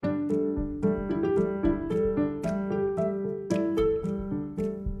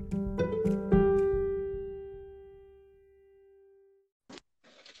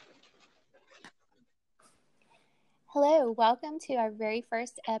So, welcome to our very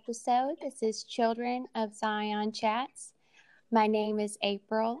first episode. This is Children of Zion Chats. My name is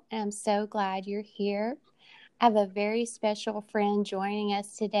April, and I'm so glad you're here. I have a very special friend joining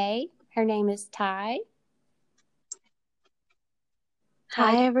us today. Her name is Ty.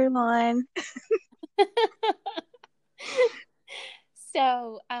 Ty. Hi, everyone.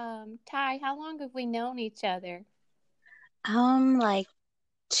 Ty, how long have we known each other? Like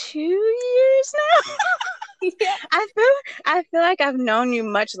 2 years now. Yeah. I feel like I've known you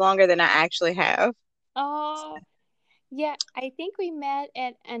much longer than I actually have. Oh, yeah. I think we met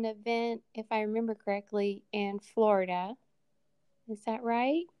at an event, if I remember correctly, in Florida. Is that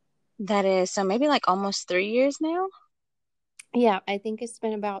right? That is so maybe like almost 3 years now. Yeah, I think it's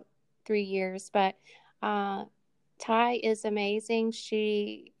been about 3 years, but uh, Ty is amazing.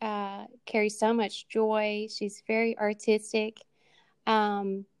 She carries so much joy. She's very artistic.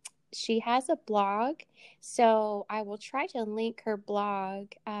 Um, she has a blog, so I will try to link her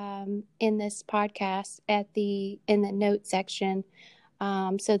blog in this podcast in the note section,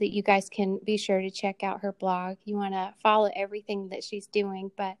 so that you guys can be sure to check out her blog. You want to follow everything that she's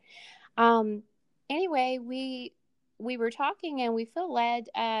doing, but um, anyway, we were talking, and we feel led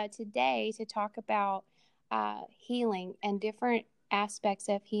today to talk about healing and different aspects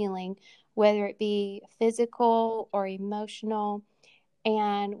of healing, whether it be physical or emotional.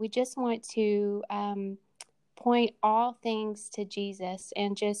 And we just want to point all things to Jesus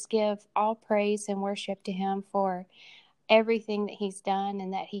and just give all praise and worship to Him for everything that He's done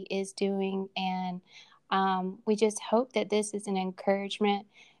and that He is doing. And we just hope that this is an encouragement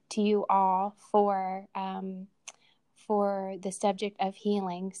to you all for the subject of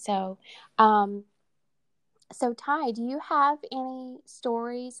healing. Um, so Ty, do you have any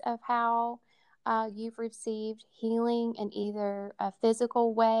stories of how you've received healing in either a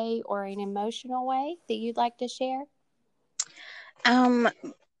physical way or an emotional way that you'd like to share? Um,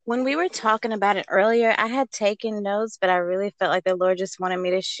 when we were talking about it earlier, I had taken notes, but I really felt like the Lord just wanted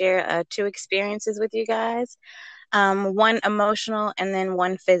me to share two experiences with you guys. One emotional and then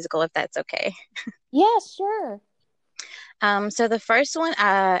one physical, if that's okay. Yeah, sure. So the first one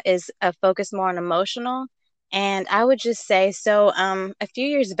is focused more on emotional. And I would just say, a few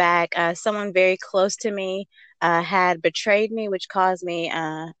years back, someone very close to me had betrayed me, which caused me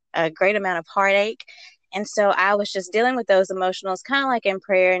a great amount of heartache. And so I was just dealing with those emotionals, kind of like in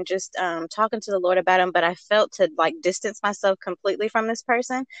prayer and just talking to the Lord about them. But I felt to like distance myself completely from this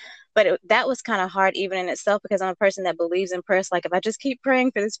person. But that was kind of hard even in itself because I'm a person that believes in prayer. So like if I just keep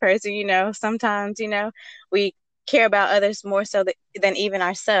praying for this person, sometimes, we care about others more so than even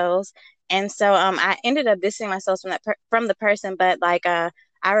ourselves. And so I ended up distancing myself from the person. But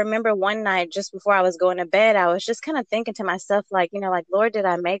I remember one night just before I was going to bed, I was just kind of thinking to myself, like, like, Lord, did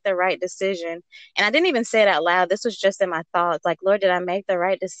I make the right decision? And I didn't even say it out loud. This was just in my thoughts. Like, Lord, did I make the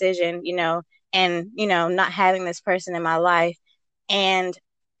right decision? And not having this person in my life. And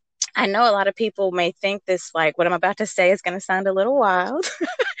I know a lot of people may think this, like, what I'm about to say is going to sound a little wild.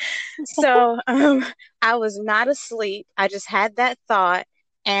 So I was not asleep. I just had that thought,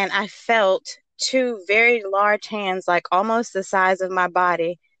 and I felt two very large hands, like almost the size of my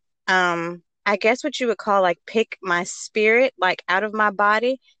body. I guess what you would call like pick my spirit like out of my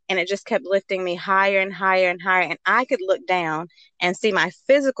body, and it just kept lifting me higher and higher and higher. And I could look down and see my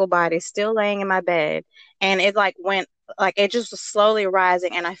physical body still laying in my bed, and it like went like it just was slowly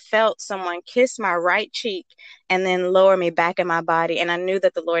rising, and I felt someone kiss my right cheek and then lower me back in my body. And I knew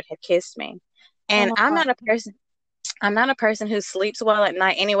that the Lord had kissed me. And Oh, I'm not a person who sleeps well at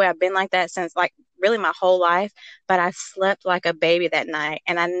night anyway. I've been like that since like really my whole life, but I slept like a baby that night.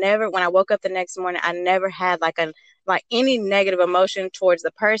 And when I woke up the next morning, I never had like any negative emotion towards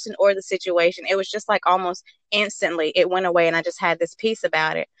the person or the situation. It was just like almost instantly it went away and I just had this peace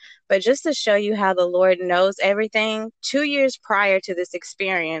about it. But just to show you how the Lord knows everything, 2 years prior to this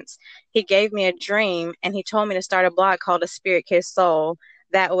experience, He gave me a dream and He told me to start a blog called A Spirit Kissed Soul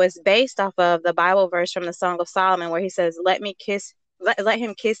that was based off of the Bible verse from the Song of Solomon, where he says, let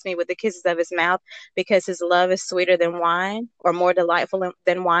him kiss me with the kisses of his mouth, because his love is sweeter than wine, or more delightful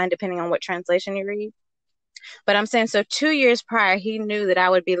than wine, depending on what translation you read. But I'm saying, so 2 years prior, he knew that I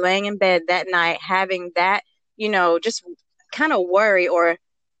would be laying in bed that night having that, just kind of worry, or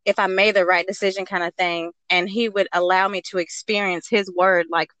if I made the right decision kind of thing. And he would allow me to experience his word,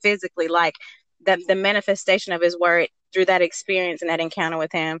 like physically, like the manifestation of his word through that experience and that encounter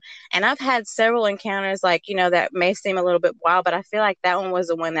with him. And I've had several encounters, like, that may seem a little bit wild, but I feel like that one was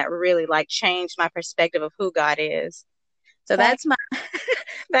the one that really like changed my perspective of who God is. So that that's my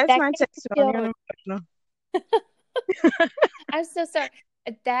that's that my gave me testimony chills. on emotional. I'm so sorry.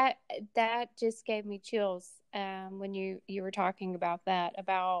 that that just gave me chills when you were talking about that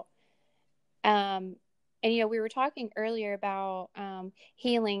about um and we were talking earlier about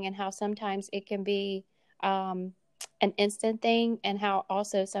healing and how sometimes it can be um an instant thing and how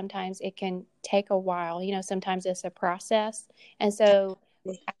also sometimes it can take a while. Sometimes it's a process. And so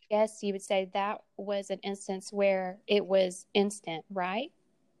I guess you would say that was an instance where it was instant, right?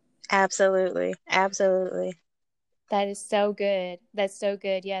 Absolutely. Absolutely. That is so good. That's so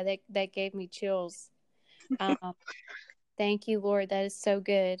good. Yeah, that gave me chills. Um, thank you, Lord. That is so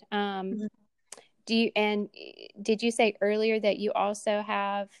good. Did you say earlier that you also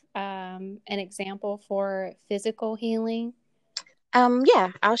have an example for physical healing?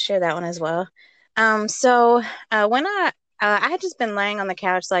 Yeah, I'll share that one as well. So when I had just been laying on the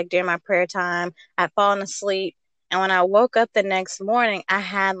couch like during my prayer time, I'd fallen asleep, and when I woke up the next morning, I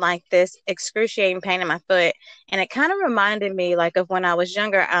had like this excruciating pain in my foot, and it kind of reminded me like of when I was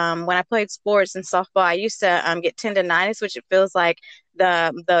younger. When I played sports and softball, I used to get tendonitis, which it feels like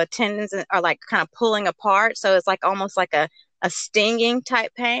the tendons are like kind of pulling apart, so it's like almost like a stinging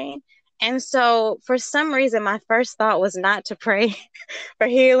type pain. And so, for some reason, my first thought was not to pray for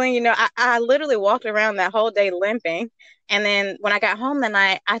healing. I literally walked around that whole day limping. And then when I got home that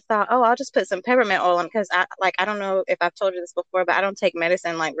night, I thought, oh, I'll just put some peppermint oil on because I don't know if I've told you this before, but I don't take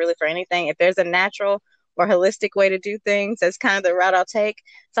medicine like really for anything. If there's a natural or holistic way to do things, that's kind of the route I'll take.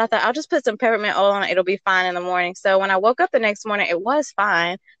 So I thought I'll just put some peppermint oil on it. It'll be fine in the morning. So when I woke up the next morning, it was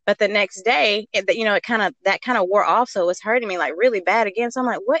fine. But the next day, it kind of wore off. So it was hurting me like really bad again. So I'm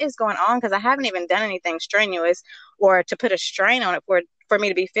like, what is going on? Because I haven't even done anything strenuous or to put a strain on it for me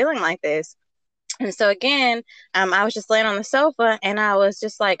to be feeling like this. And so again, I was just laying on the sofa and I was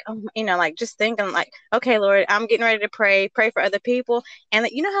just like, like just thinking like, okay, Lord, I'm getting ready to pray for other people. And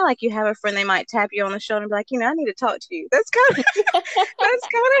you know how like you have a friend, they might tap you on the shoulder and be like, I need to talk to you. That's kind of, that's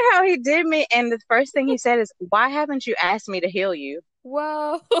kind of how he did me. And the first thing he said is, why haven't you asked me to heal you?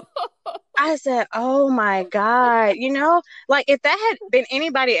 Whoa. I said, oh my God, like if that had been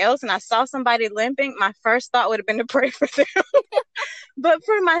anybody else and I saw somebody limping, my first thought would have been to pray for them. But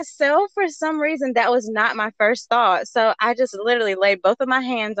for myself, for some reason, that was not my first thought. So I just literally laid both of my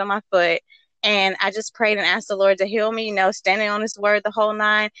hands on my foot and I just prayed and asked the Lord to heal me, standing on his word the whole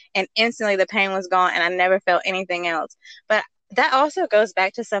nine. And instantly the pain was gone and I never felt anything else. But that also goes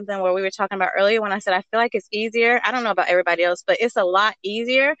back to something where we were talking about earlier when I said I feel like it's easier. I don't know about everybody else, but it's a lot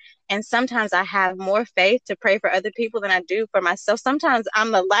easier. And sometimes I have more faith to pray for other people than I do for myself. Sometimes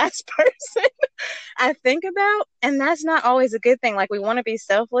I'm the last person I think about, and that's not always a good thing. Like we want to be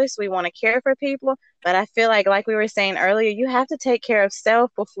selfless, we want to care for people, but I feel like we were saying earlier, you have to take care of self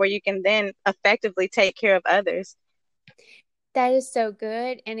before you can then effectively take care of others. That is so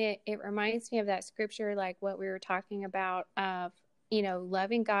good. And it reminds me of that scripture, like what we were talking about of,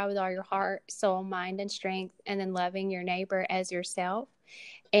 loving God with all your heart, soul, mind, and strength, and then loving your neighbor as yourself.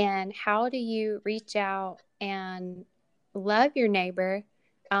 And how do you reach out and love your neighbor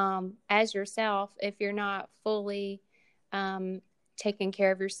as yourself if you're not fully taking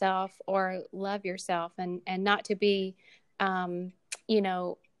care of yourself or love yourself and not to be, um, you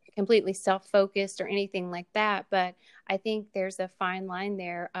know, completely self-focused or anything like that. But I think there's a fine line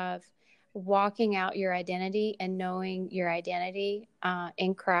there of walking out your identity and knowing your identity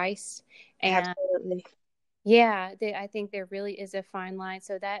in Christ. And Absolutely. yeah, I think there really is a fine line.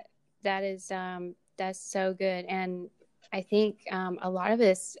 So that is that's so good. And I think a lot of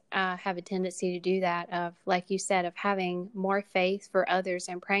us have a tendency to do that of, like you said, of having more faith for others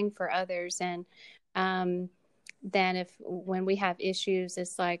and praying for others. And then if when we have issues,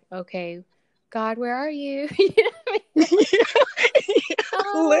 it's like, okay, God, where are you? You know what I mean?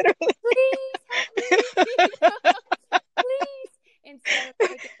 Literally. Please help me. Please. Instead of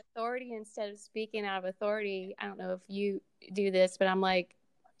taking authority, instead of speaking out of authority, I don't know if you do this, but I'm like,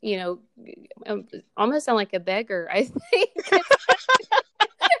 almost sound like a beggar, I think.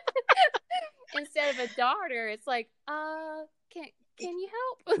 Instead of a daughter, it's like, can you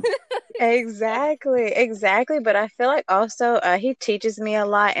help? Exactly. But I feel like also he teaches me a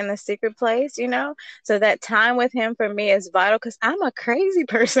lot in the secret place, So that time with him for me is vital because I'm a crazy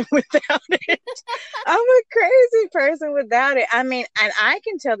person without it. I'm a crazy person without it. I mean, and I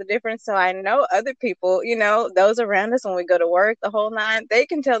can tell the difference. So I know other people, those around us when we go to work, the whole nine, they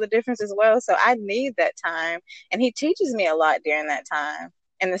can tell the difference as well. So I need that time. And he teaches me a lot during that time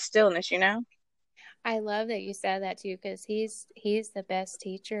and the stillness. I love that you said that too, because he's the best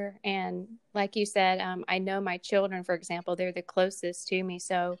teacher. And like you said, I know my children, for example, they're the closest to me,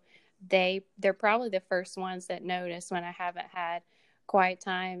 so they're probably the first ones that notice when I haven't had quiet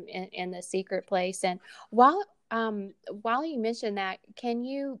time in the secret place. And while While you mention that, can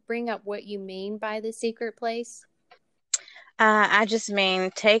you bring up what you mean by the secret place? I just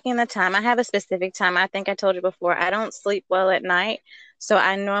mean taking the time. I have a specific time. I think I told you before, I don't sleep well at night. So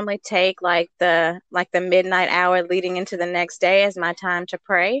I normally take like the midnight hour leading into the next day as my time to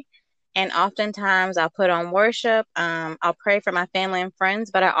pray. And oftentimes I'll put on worship. I'll pray for my family and friends,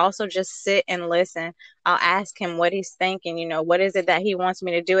 but I also just sit and listen. I'll ask him what he's thinking, what is it that he wants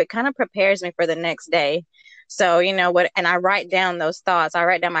me to do? It kind of prepares me for the next day. So, and I write down those thoughts. I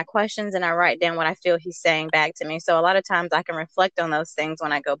write down my questions and I write down what I feel he's saying back to me. So a lot of times I can reflect on those things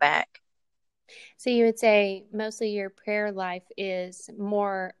when I go back. So you would say mostly your prayer life is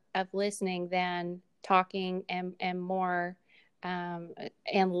more of listening than talking, and more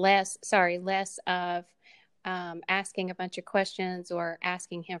and less of asking a bunch of questions or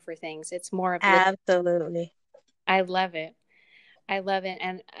asking him for things. It's more of listening. Absolutely. I love it. I love it.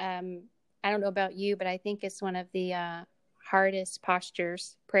 And I don't know about you, but I think it's one of the hardest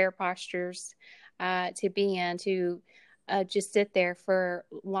prayer postures, to be in, to just sit there for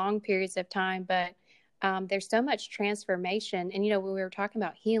long periods of time. But there's so much transformation. And, when we were talking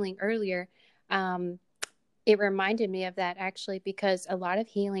about healing earlier, um, it reminded me of that actually, because a lot of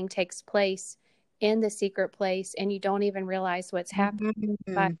healing takes place in the secret place and you don't even realize what's happening.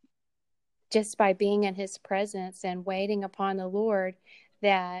 But Mhm. just by being in his presence and waiting upon the Lord,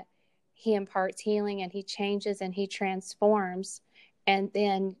 that he imparts healing and he changes and he transforms. And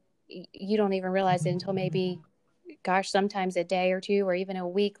then you don't even realize it until maybe, gosh, sometimes a day or two or even a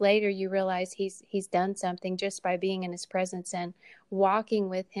week later, you realize he's done something just by being in his presence and walking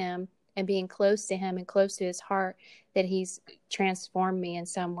with him and being close to him and close to his heart, that he's transformed me in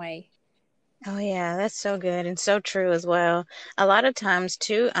some way. Oh yeah, that's so good and so true as well. A lot of times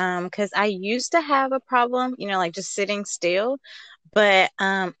too, because I used to have a problem, like just sitting still, but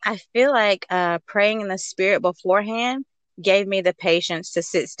I feel like praying in the spirit beforehand gave me the patience to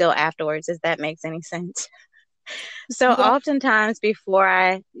sit still afterwards, if that makes any sense. So Yeah, oftentimes before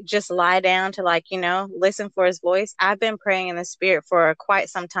I just lie down to listen for his voice, I've been praying in the spirit for quite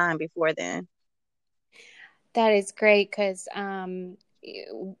some time before then. that is great because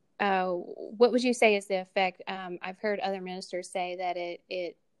what would you say is the effect? I've heard other ministers say that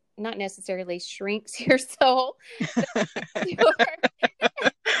it not necessarily shrinks your soul, but your,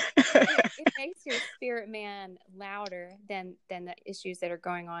 it makes your spirit man louder than the issues that are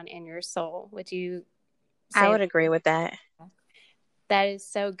going on in your soul. Would you I say would agree with that. that is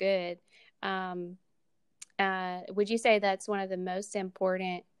so good? Um, would you say that's one of the most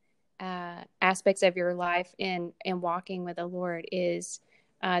important aspects of your life in walking with the Lord, is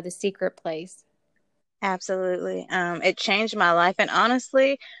the secret place? Absolutely. It changed my life. And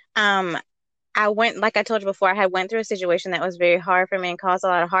honestly, um, like I told you before, I had went through a situation that was very hard for me and caused a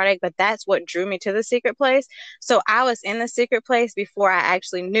lot of heartache, but that's what drew me to the secret place. So I was in the secret place before I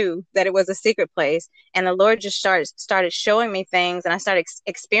actually knew that it was a secret place. And the Lord just started showing me things, and I started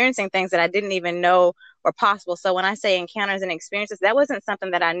experiencing things that I didn't even know were possible. So when I say encounters and experiences, that wasn't something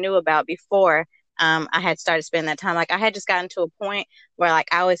that I knew about before. I had started spending that time. Like I had just gotten to a point where like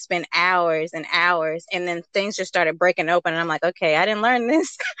I would spend hours and hours, and then things just started breaking open, and I'm like, okay, I didn't learn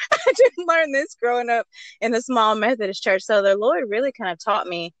this. I didn't learn this growing up in a small Methodist church. So the Lord really kind of taught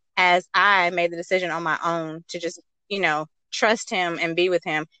me as I made the decision on my own to just, trust him and be with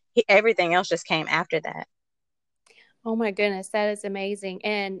him. Everything else just came after that. Oh my goodness, that is amazing.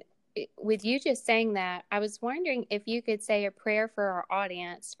 And with you just saying that, I was wondering if you could say a prayer for our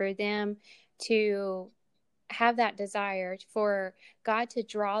audience, for them to have that desire, for God to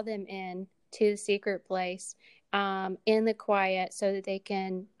draw them in to the secret place, in the quiet, so that they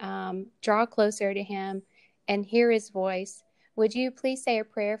can draw closer to him and hear his voice. Would you please say a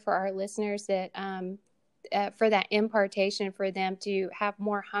prayer for our listeners, that for that impartation, for them to have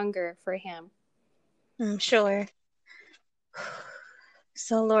more hunger for him? Sure.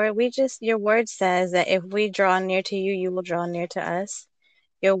 So, Lord, your word says that if we draw near to you, you will draw near to us.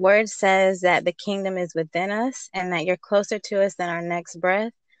 Your word says that the kingdom is within us and that you're closer to us than our next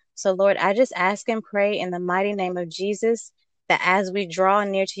breath. So, Lord, I just ask and pray in the mighty name of Jesus that as we draw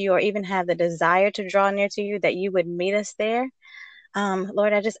near to you, or even have the desire to draw near to you, that you would meet us there.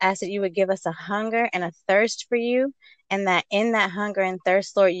 Lord, I just ask that you would give us a hunger and a thirst for you, and that in that hunger and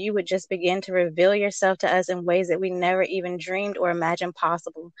thirst, Lord, you would just begin to reveal yourself to us in ways that we never even dreamed or imagined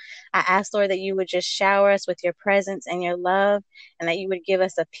possible. I ask, Lord, that you would just shower us with your presence and your love, and that you would give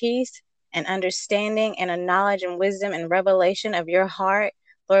us a peace and understanding and a knowledge and wisdom and revelation of your heart.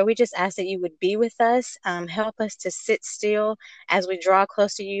 Lord, we just ask that you would be with us, help us to sit still as we draw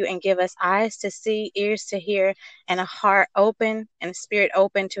close to you, and give us eyes to see, ears to hear, and a heart open and a spirit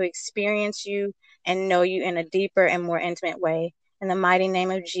open to experience you and know you in a deeper and more intimate way. In the mighty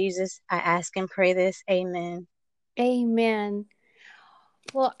name of Jesus, I ask and pray this. Amen. Amen.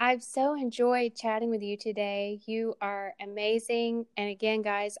 Well, I've so enjoyed chatting with you today. You are amazing. And again,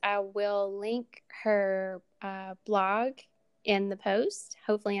 guys, I will link her blog in the post,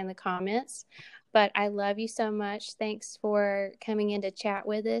 hopefully in the comments. But I love you so much. Thanks for coming in to chat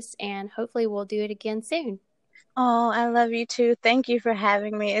with us, and hopefully we'll do it again soon. Oh, I love you too. Thank you for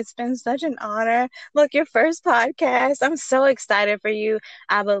having me. It's been such an honor. Look, your first podcast. I'm so excited for you.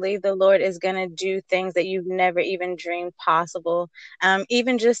 I believe the Lord is going to do things that you've never even dreamed possible.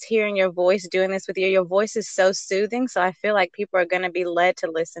 Even just hearing your voice doing this with you, your voice is so soothing. So I feel like people are going to be led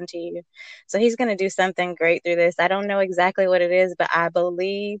to listen to you. So He's going to do something great through this. I don't know exactly what it is, but I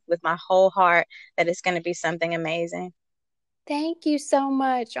believe with my whole heart that it's going to be something amazing. Thank you so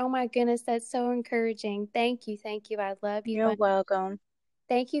much. Oh my goodness, that's so encouraging. Thank you. Thank you. I love you. You're welcome.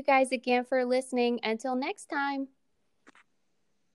 Thank you guys again for listening. Until next time.